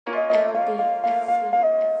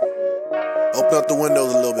Open up the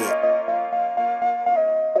windows a little bit.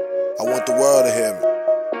 I want the world to hear me.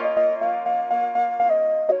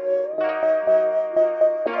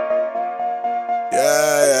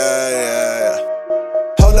 Yeah.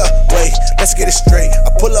 Hold up, wait, let's get it straight. I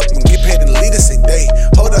pull up and get paid and lead the same day.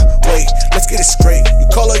 Hold up, wait, let's get it straight. You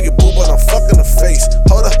call her your boo, but I'm fucking her face.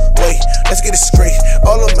 Hold up, wait, let's get it straight.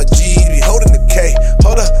 All of my G's be holding the K.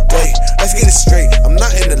 Hold up, wait, let's get it straight. I'm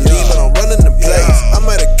not in the lead, but I'm running the plays. I'm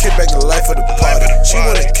at a kickback, the life of the party. She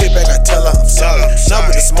want a kickback, I tell her I'm sorry. Not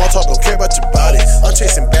with the small talk, don't care about your body. I'm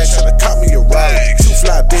chasing back, trying to cop me a ride. Too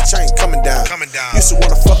fly, bitch, I ain't coming down. Used to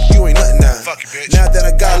wanna fuck you, ain't nothing now. Now that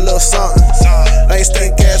I got a little something, now you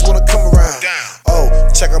stink ass wanna come around. Oh,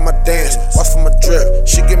 check out my dance, watch for my drip.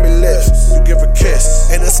 She give me lips, you give her kiss.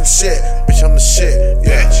 Ain't that some shit? Bitch, I'm the shit,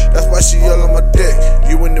 yeah. That's why she all on my dick.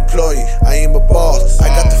 You an employee, I ain't a boss. I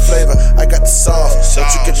got the flavor, I got the sauce. Don't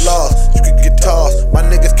you get lost, you can get tossed. My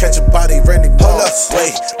niggas catch a body, Randy Moss. Hold up,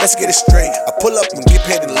 wait, let's get it straight. I pull up and get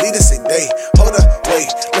paid and lead the same day. Hold up,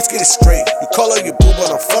 wait, let's get it straight. You call her your boo,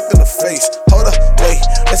 but I'm fucking her face. Hold up, wait,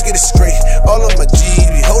 let's get it straight. All of my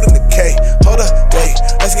G's be holding the K. Hold up, wait,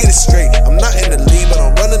 let's get it straight. I'm not in the lead, but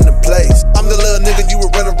I'm running the place. I'm the little nigga you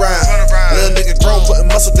would run around. Little nigga grown, putting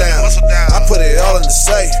muscle down. I put it all in the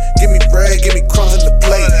safe. Give me bread, give me crumbs in the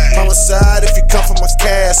plate. Homicide if you come for my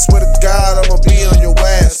cash. Swear to God, I'ma be on your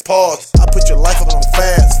ass. Pause. I put your life up on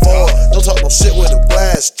fast forward. Don't talk no shit with a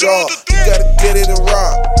blast jaw. You gotta get it and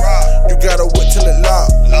rock. You gotta wait till it lock.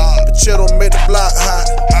 But you don't make the block hot.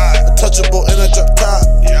 Untouchable in a drop top.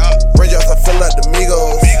 Range outs, I feel like the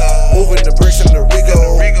Migos. Moving the bricks in the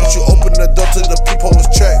Rigo. Once you open the door to the people was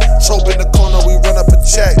check. Soap in the corner, we run up a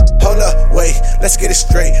check. Hold up, wait, let's get it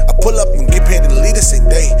straight. I pull up and get paid and lead the same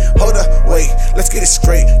day. Hold up, wait, let's get it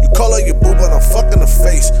straight. You call her your boo, but I'm fucking her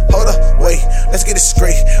face. Hold up, wait, let's get it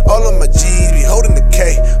straight. All of my G's be holding the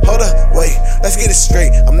K. Hold up, wait, let's get it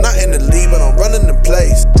straight. I'm not in the lead, but I'm running the play.